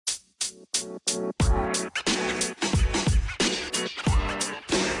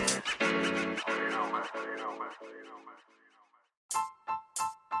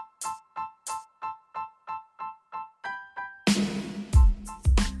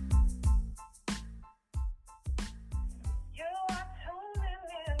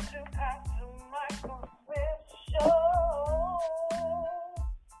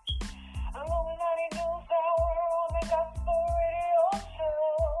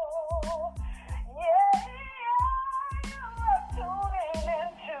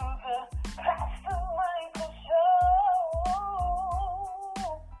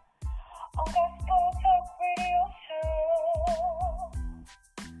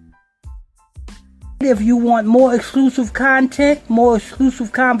If you want more exclusive content, more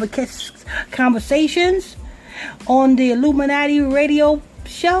exclusive conversations on the Illuminati radio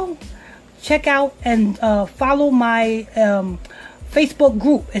show, check out and follow my Facebook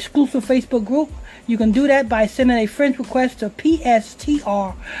group, exclusive Facebook group. You can do that by sending a friend request to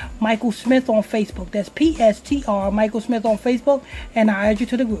PSTR Michael Smith on Facebook. That's PSTR Michael Smith on Facebook, and I add you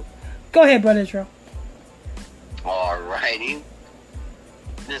to the group. Go ahead, Brother Israel. Alrighty.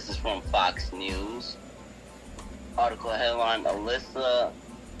 This is from Fox News. Article headline: Alyssa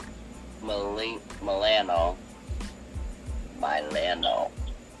Malano,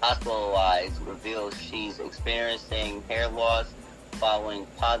 hospitalized, reveals she's experiencing hair loss following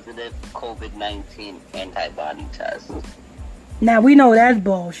positive COVID-19 antibody test. Now, we know that's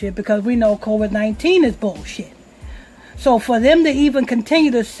bullshit because we know COVID-19 is bullshit. So for them to even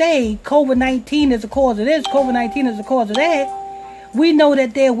continue to say COVID-19 is the cause of this, COVID-19 is the cause of that, we know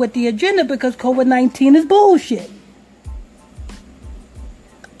that they're with the agenda because COVID-19 is bullshit.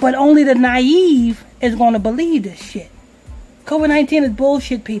 But only the naive is going to believe this shit. COVID-19 is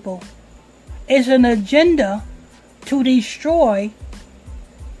bullshit, people. It's an agenda to destroy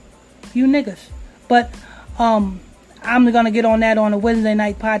you niggas. But I'm going to get on that on a Wednesday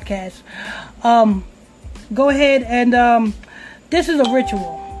night podcast. Go ahead and this is a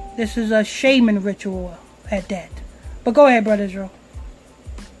ritual. This is a shaman ritual at that. But go ahead, Brother Israel.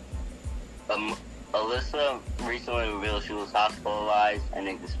 Alyssa recently revealed she was hospitalized and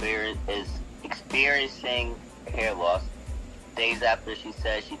is experiencing hair loss days after she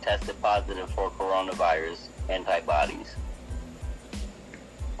said she tested positive for coronavirus antibodies.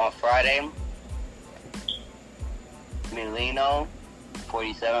 On Friday, Malano,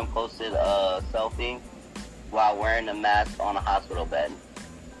 47, posted a selfie while wearing a mask on a hospital bed.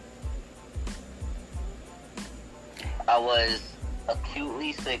 I was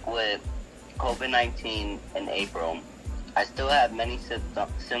acutely sick with COVID-19 in April. I still have many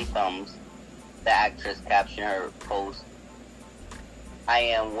symptoms, the actress captioned her post. I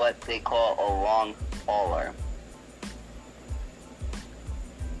am what they call a long hauler.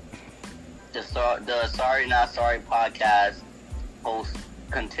 The Sorry Not Sorry podcast posts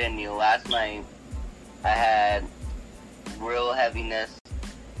continue. Last night, I had real heaviness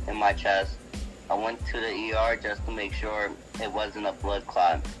in my chest. I went to the ER just to make sure it wasn't a blood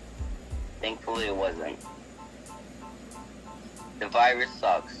clot. Thankfully, it wasn't. The virus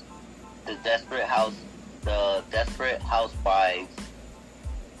sucks. The desperate housewives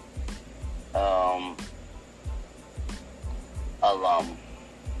alum.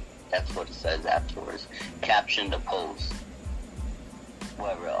 That's what it says afterwards. Captioned the post.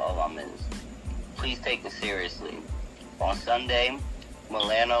 Whoever alum is. Please take it seriously. On Sunday,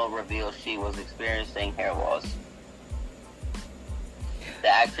 Malano revealed she was experiencing hair loss. The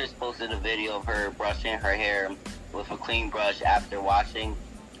actress posted a video of her brushing her hair with a clean brush after washing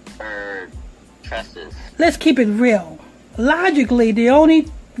her tresses. Let's keep it real. Logically, the only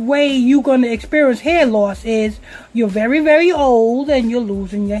way you're going to experience hair loss is you're very, very old and you're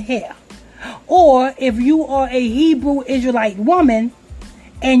losing your hair. Or if you are a Hebrew Israelite woman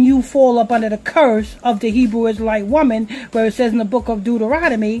and you fall up under the curse of the Hebrew Israelite woman, where it says in the book of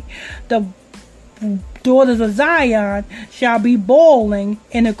Deuteronomy, the daughters of Zion shall be balding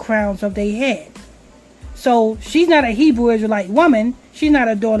in the crowns of their head. So she's not a Hebrew Israelite woman. She's not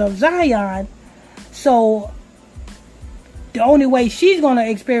a daughter of Zion. So the only way she's going to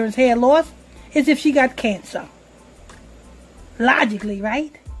experience hair loss is if she got cancer. Logically,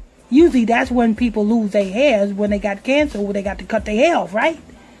 right? Usually that's when people lose their hairs, when they got cancer, when they got to cut their hair off, right?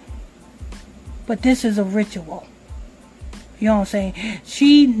 But this is a ritual. You know what I'm saying?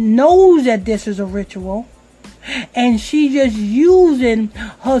 She knows that this is a ritual. And she's just using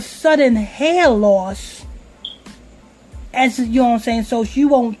her sudden hair loss as, you know what I'm saying, so she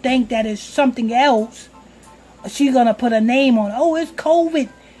won't think that it's something else. She's going to put a name on, oh, it's COVID,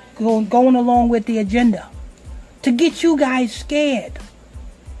 going along with the agenda to get you guys scared.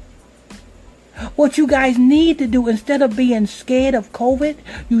 What you guys need to do, instead of being scared of COVID,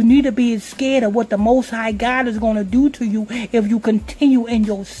 you need to be scared of what the Most High God is going to do to you if you continue in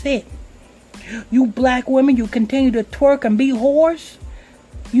your sin. You black women, you continue to twerk and be whores.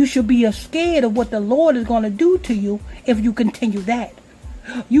 You should be scared of what the Lord is going to do to you if you continue that.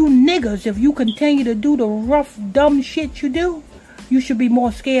 You niggas, if you continue to do the rough, dumb shit you do, you should be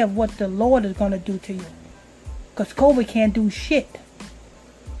more scared of what the Lord is going to do to you. Because COVID can't do shit.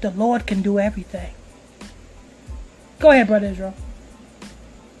 The Lord can do everything. Go ahead, Brother Israel.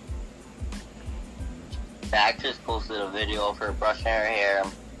 The actress posted a video of her brushing her hair.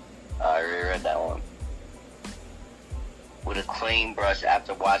 I already read that one. With a clean brush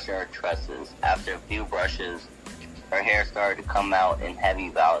after washing her tresses. After a few brushes, her hair started to come out in heavy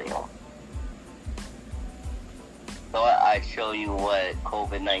volume. Thought I'd show you what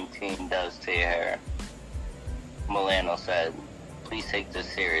COVID-19 does to your hair. Malano said, please take this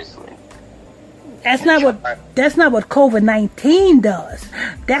seriously. That's not what COVID-19 does.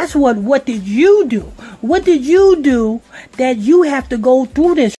 That's what did you do? What did you do that you have to go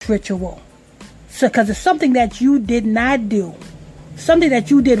through this ritual? So, because it's something that you did not do. Something that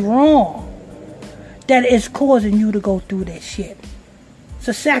you did wrong. That is causing you to go through this shit. It's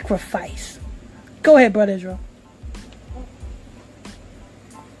a sacrifice. Go ahead, Brother Israel.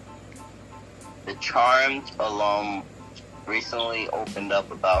 The Charmed alum recently opened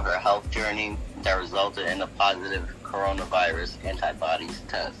up about her health journey that resulted in a positive coronavirus antibodies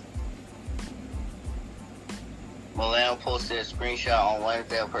test. Malano posted a screenshot on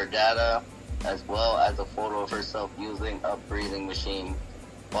Wednesday of her data, as well as a photo of herself using a breathing machine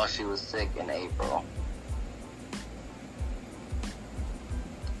while she was sick in April.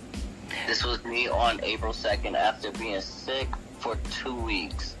 This was me on April 2nd after being sick for 2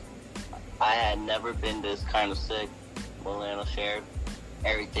 weeks. I had never been this kind of sick, Malano shared.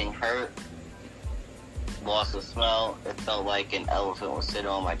 Everything hurt. Lost of smell. It felt like an elephant was sitting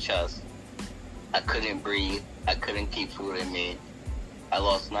on my chest. I couldn't breathe. I couldn't keep food in me. I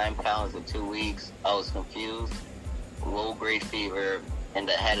lost 9 pounds in 2 weeks. I was confused. Low-grade fever. And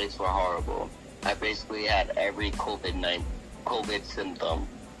the headaches were horrible. I basically had every COVID symptom.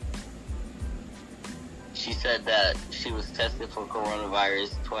 She said that she was tested for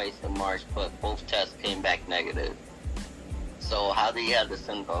coronavirus twice in March, but both tests came back negative. So how do you have the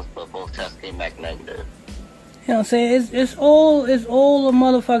symptoms, but both tests came back negative? You know what I'm saying? It's all a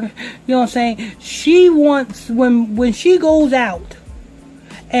motherfucker. You know what I'm saying? She wants, when she goes out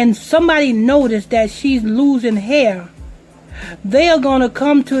and somebody notices that she's losing hair, they are going to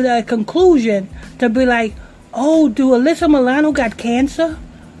come to that conclusion to be like, oh, do Alyssa Malano got cancer?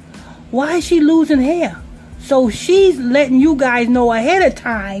 Why is she losing hair? So she's letting you guys know ahead of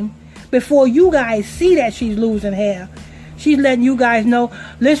time, before you guys see that she's losing hair. She's letting you guys know,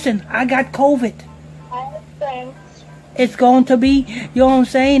 listen, I got COVID. It's going to be, you know what I'm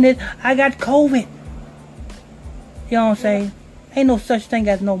saying? I got COVID. You know what I'm saying? Ain't no such thing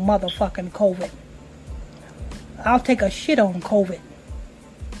as no motherfucking COVID. I'll take a shit on COVID.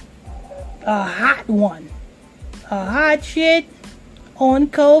 A hot one. A hot shit on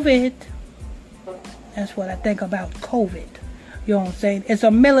COVID. That's what I think about COVID. You know what I'm saying? It's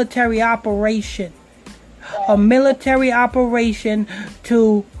a military operation. A military operation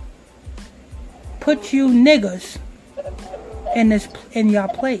to put you niggas in your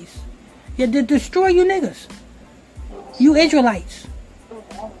place. Yeah, to destroy you niggas. You Israelites.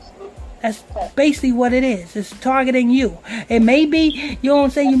 That's basically what it is. It's targeting you. It may be, you know what I'm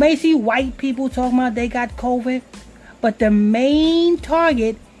saying, you may see white people talking about they got COVID, but the main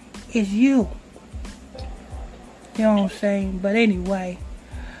target is you. You know what I'm saying? But anyway,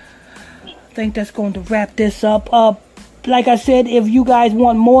 I think that's going to wrap this up. Like I said, if you guys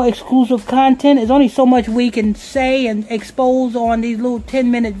want more exclusive content, there's only so much we can say and expose on these little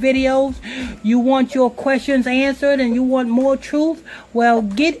 10-minute videos. You want your questions answered and you want more truth? Well,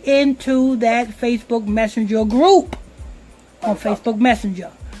 get into that Facebook Messenger group on Facebook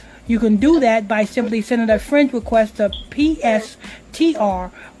Messenger. You can do that by simply sending a friend request to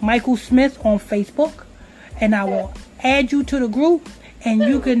PSTR Michael Smith on Facebook, and I will add you to the group, and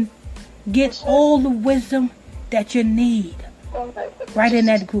you can get all the wisdom that you need right in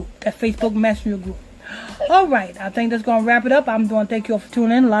that group, that Facebook Messenger group. Alright, I think that's going to wrap it up. I'm going to thank you all for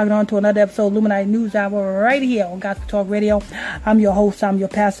tuning in, logging on to another episode of Illuminati News Hour right here on Gospel Talk Radio. I'm your host, I'm your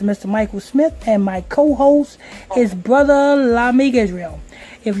pastor, Mr. Michael Smith, and my co-host is Brother Lamig Israel.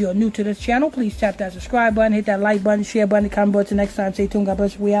 If you're new to this channel, please tap that subscribe button, hit that like button, share button, comment button. Next time, stay tuned. God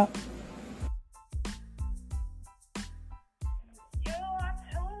bless you. We out.